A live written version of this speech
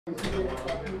We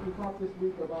talked this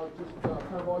week about just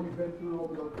kind of all you've been through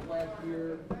over the last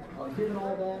year, given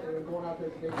all that, and then going out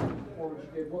there today and the performance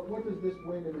you did. What does this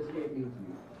win in this game mean to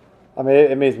you? I mean,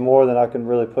 it means more than I can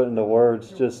really put into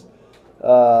words. Just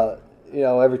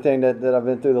everything that I've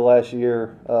been through the last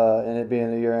year, and it being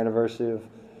the year anniversary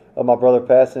of my brother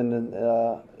passing, and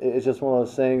it's just one of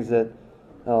those things that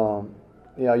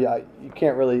you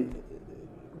can't really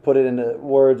put it into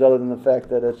words other than the fact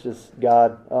that it's just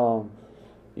God.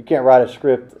 You can't write a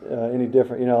script any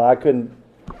different. I couldn't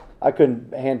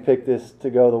handpick this to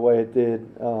go the way it did,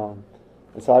 and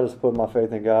so I just put my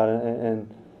faith in God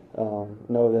and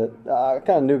know that I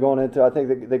kind of knew going into. I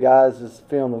think the guys just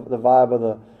feeling the vibe of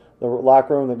the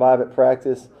locker room, the vibe at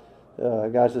practice.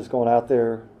 Guys just going out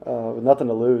there with nothing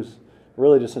to lose,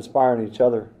 really just inspiring each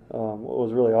other. What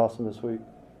was really awesome this week.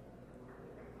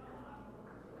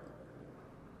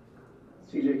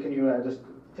 CJ, can you just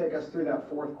take us through that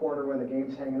fourth quarter when the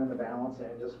game's hanging in the balance and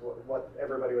just what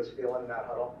everybody was feeling in that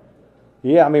huddle?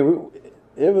 Yeah, I mean,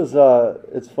 it was.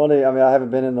 It's funny. I mean, I haven't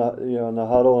been in the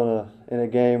huddle in a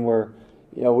game where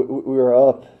we were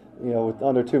up with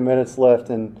under 2 minutes left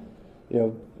and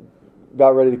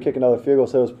about ready to kick another field goal.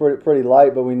 So it was pretty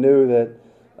light, but we knew that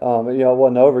it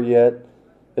wasn't over yet.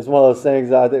 It's one of those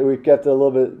things. I think we kept it a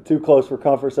little bit too close for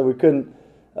comfort, so we couldn't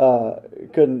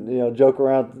joke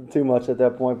around too much at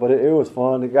that point. But it was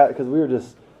fun. Because we were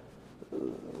just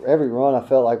every run I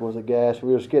felt like was a gash.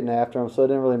 We were just getting after them, so it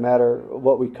didn't really matter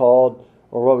what we called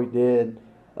or what we did.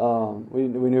 We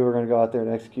knew we were going to go out there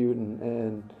and execute,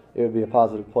 and it would be a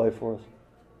positive play for us.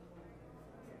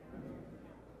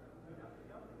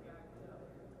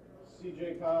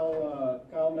 CJ,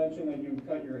 Kyle mentioned that you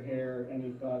cut your hair, and he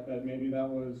thought that maybe that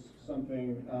was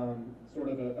something, sort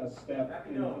of a step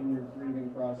in your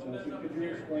grieving process. Could you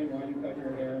explain why you cut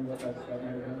your hair and what that step might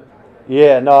have been?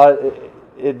 Yeah, no,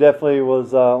 it definitely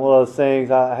was one of those things.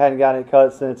 I hadn't gotten it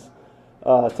cut since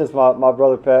my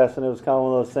brother passed, and it was kind of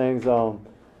one of those things.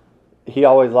 He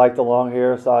always liked the long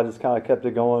hair, so I just kind of kept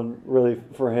it going really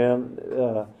for him,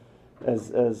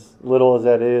 as little as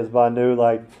that is. But I knew,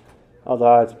 I was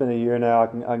all right, it's been a year now, I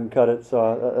can cut it.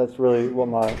 So that's really what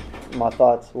my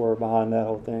thoughts were behind that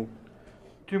whole thing.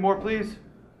 Two more, please.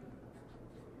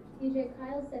 CJ,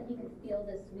 Kyle said he could feel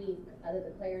this week that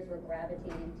the players were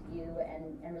gravitating to you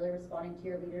and really responding to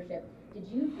your leadership. Did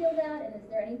you feel that? And is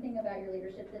there anything about your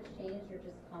leadership that's changed, or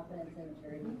just confidence and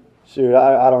maturity? Shoot,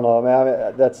 I don't know. I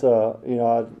mean, that's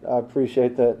I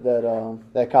appreciate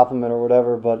that compliment or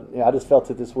whatever, but I just felt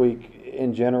it this week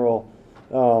in general,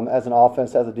 as an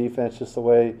offense, as a defense, just the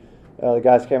way the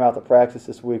guys came out to practice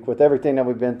this week with everything that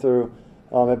we've been through.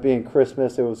 It being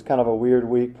Christmas, it was kind of a weird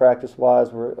week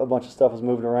practice-wise, where a bunch of stuff was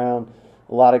moving around.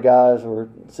 A lot of guys were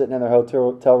sitting in their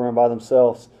hotel room by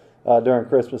themselves during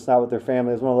Christmas, not with their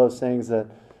family. It's one of those things that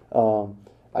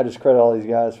I just credit all these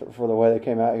guys for the way they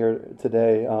came out here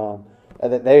today.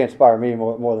 And that they inspire me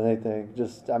more than anything.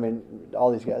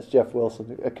 All these guys, Jeff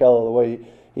Wilson, Akella, the way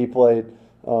he played.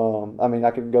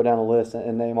 I could go down the list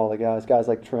and name all the guys. Guys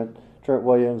like Trent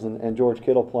Williams and George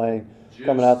Kittle playing, Juice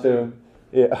coming out there. Too.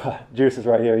 Yeah, Juice is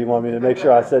right here. He wanted me to make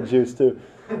sure I said Juice too.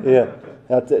 Yeah,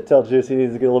 tell Juice he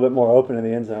needs to get a little bit more open in the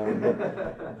end zone.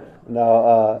 But,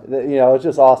 no, it's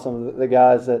just awesome. The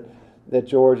guys that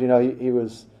George, he's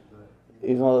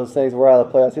one of those things. We're out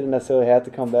of the playoffs. He didn't necessarily have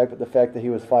to come back, but the fact that he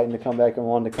was fighting to come back and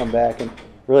wanted to come back, and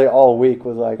really all week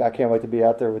was like, I can't wait to be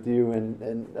out there with you. And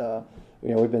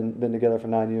we've been together for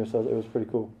 9 years, so it was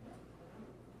pretty cool.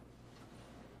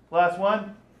 Last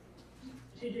one.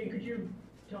 CJ, could you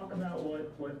talk about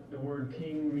what the word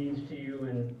king means to you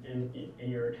in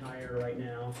your attire right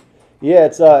now? Yeah,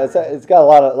 it's got a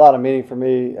lot of meaning for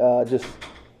me.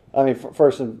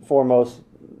 First and foremost,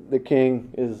 the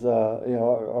King is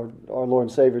our Lord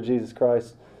and Savior Jesus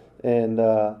Christ, and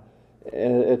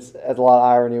it's a lot of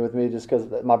irony with me just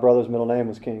because my brother's middle name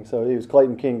was King, so he was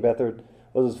Clayton King Beathard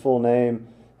was his full name,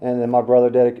 and then my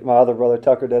other brother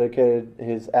Tucker dedicated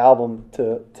his album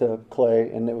to Clay,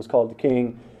 and it was called The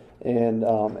King. And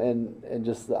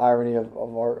just the irony of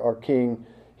our King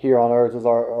here on earth is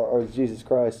our Jesus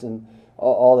Christ, and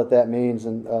all that means.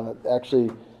 And actually,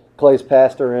 Clay's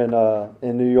pastor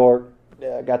in New York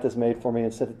got this made for me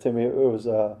and sent it to me. It was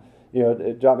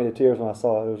it dropped me to tears when I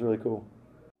saw it. It was really cool.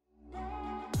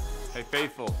 Hey,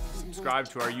 faithful, subscribe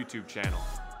to our YouTube channel.